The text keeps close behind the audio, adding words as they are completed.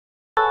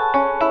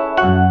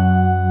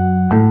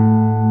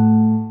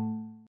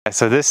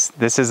So this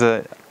is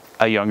a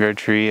younger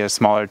tree, a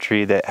smaller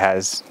tree that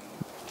has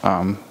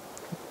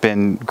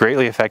been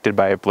greatly affected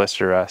by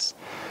blister rust.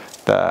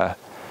 The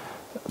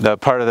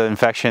part of the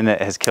infection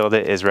that has killed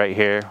it is right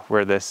here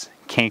where this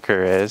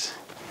canker is.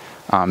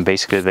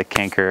 Basically the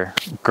canker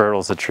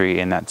girdles the tree,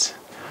 and that's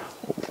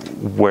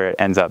where it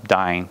ends up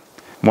dying.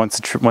 Once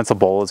a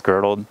bowl is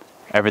girdled,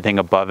 everything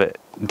above it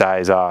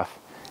dies off.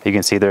 You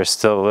can see there's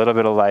still a little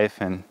bit of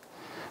life and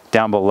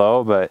down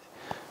below, but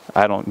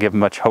I don't give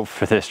much hope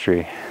for this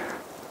tree.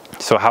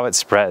 So how it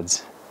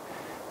spreads,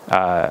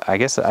 I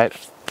guess I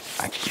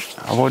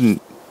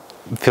wouldn't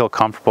feel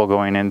comfortable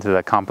going into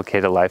the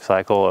complicated life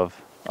cycle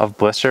of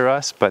blister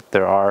rust, but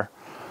there are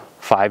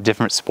 5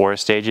 different spore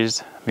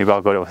stages. Maybe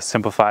I'll go to a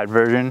simplified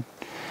version.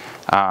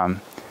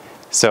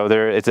 So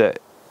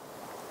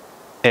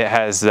it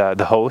has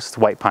the host,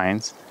 white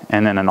pines,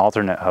 and then an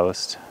alternate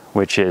host,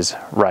 which is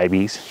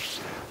ribes.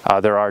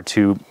 There are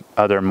 2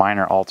 other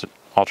minor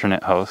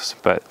alternate hosts,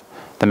 but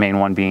the main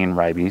one being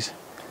ribes.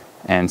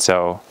 And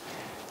so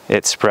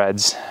it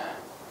spreads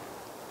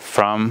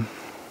from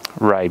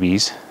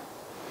ribes,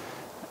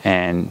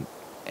 and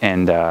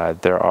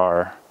there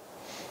are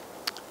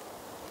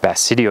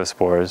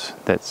basidiospores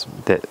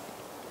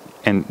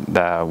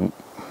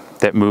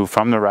that move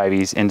from the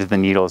ribes into the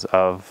needles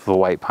of the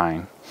white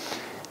pine.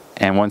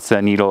 And once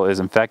the needle is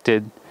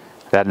infected,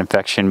 that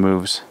infection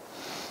moves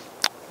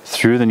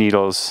through the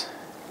needles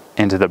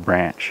into the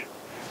branch,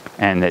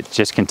 and it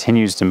just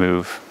continues to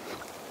move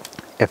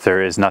if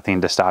there is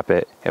nothing to stop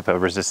it, if a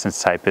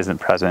resistance type isn't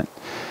present,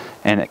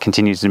 and it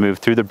continues to move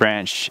through the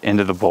branch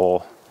into the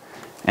bowl,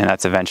 and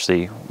that's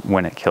eventually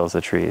when it kills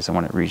the trees and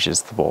when it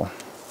reaches the bowl.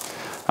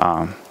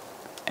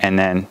 And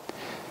then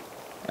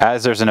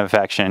as there's an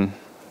infection,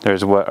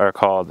 there's what are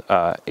called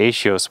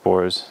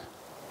achiospores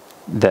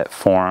that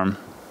form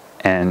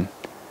and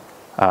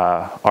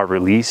are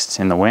released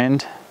in the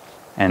wind,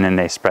 and then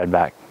they spread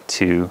back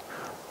to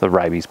the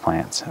ribes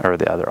plants or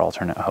the other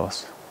alternate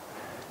hosts.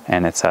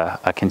 And it's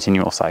a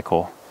continual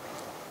cycle.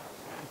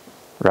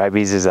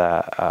 Ribes is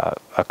a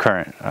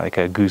currant, like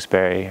a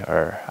gooseberry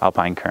or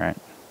alpine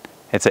currant.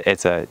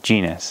 It's a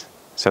genus,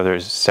 so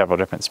there's several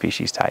different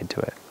species tied to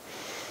it.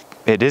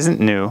 It isn't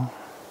new,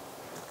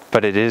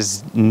 but it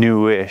is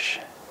newish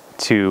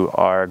to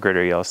our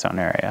greater Yellowstone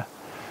area.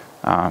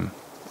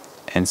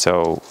 And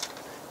so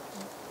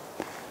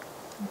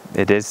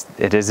it is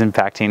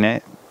impacting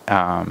it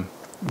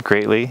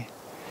greatly.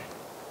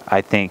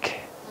 I think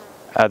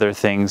other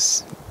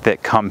things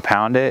that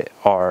compound it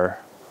are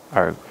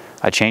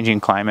a changing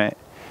climate.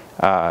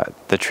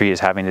 The tree is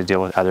having to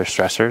deal with other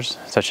stressors,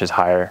 such as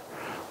higher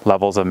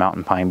levels of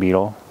mountain pine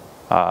beetle,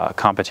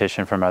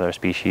 competition from other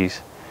species,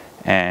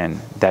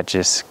 and that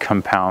just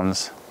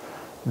compounds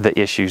the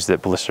issues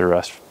that blister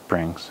rust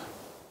brings.